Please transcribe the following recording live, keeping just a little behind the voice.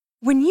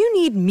When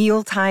you need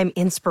mealtime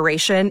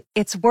inspiration,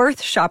 it's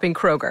worth shopping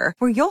Kroger,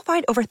 where you'll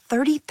find over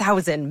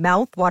 30,000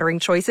 mouth-watering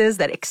choices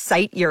that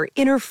excite your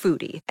inner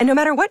foodie. And no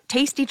matter what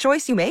tasty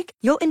choice you make,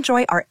 you'll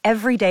enjoy our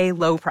everyday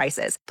low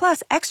prices,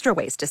 plus extra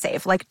ways to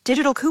save, like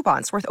digital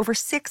coupons worth over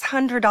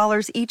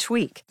 $600 each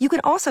week. You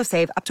can also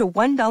save up to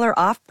 $1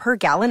 off per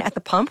gallon at the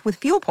pump with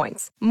fuel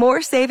points.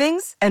 More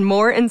savings and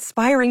more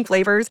inspiring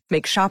flavors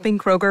make shopping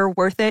Kroger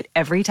worth it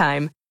every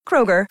time.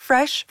 Kroger,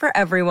 fresh for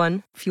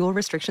everyone. Fuel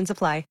restrictions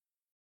apply.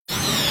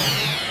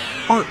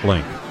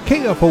 ArtLink.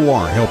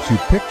 KFOR helps you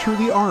picture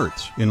the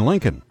arts in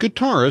Lincoln.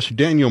 Guitarist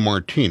Daniel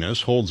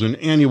Martinez holds an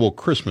annual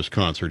Christmas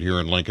concert here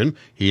in Lincoln.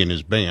 He and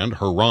his band,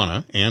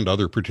 Harana, and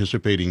other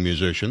participating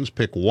musicians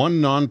pick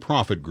one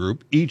nonprofit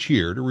group each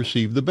year to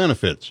receive the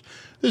benefits.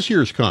 This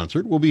year's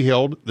concert will be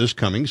held this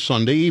coming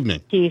Sunday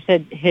evening. He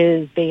said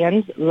his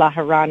band, La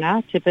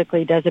Harana,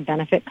 typically does a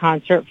benefit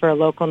concert for a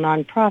local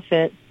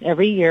nonprofit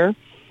every year,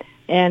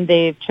 and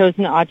they've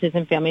chosen the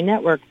Autism Family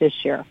Network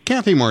this year.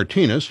 Kathy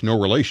Martinez, no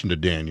relation to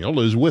Daniel,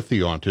 is with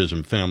the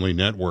Autism Family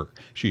Network.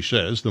 She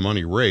says the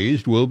money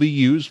raised will be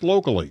used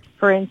locally.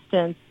 For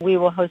instance, we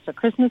will host a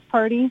Christmas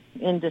party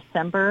in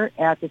December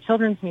at the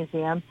Children's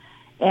Museum,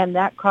 and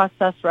that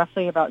costs us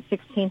roughly about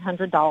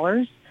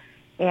 $1,600.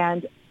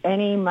 And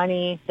any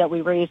money that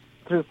we raise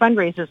through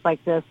fundraisers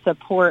like this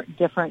support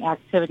different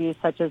activities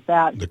such as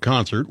that. The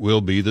concert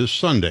will be this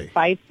Sunday.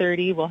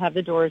 5:30, we'll have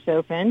the doors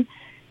open.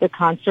 The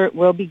concert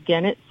will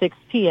begin at 6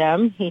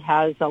 p.m. He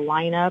has a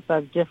lineup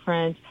of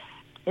different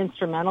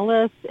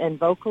instrumentalists and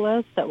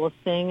vocalists that will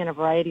sing in a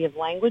variety of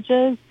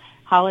languages,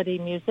 holiday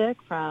music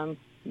from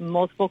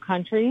multiple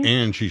countries.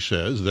 And she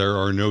says there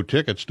are no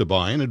tickets to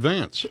buy in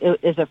advance. It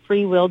is a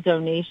free will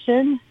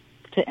donation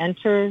to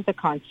enter the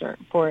concert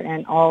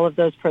and all of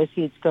those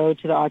proceeds go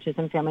to the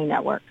Autism Family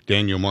Network.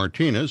 Daniel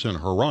Martinez and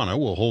Harana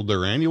will hold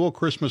their annual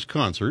Christmas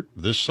concert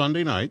this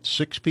Sunday night,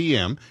 6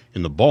 p.m.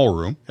 in the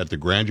ballroom at the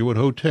Graduate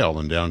Hotel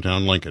in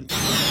downtown Lincoln.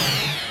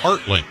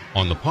 ArtLink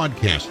on the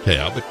podcast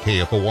tab at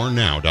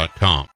KFORnow.com.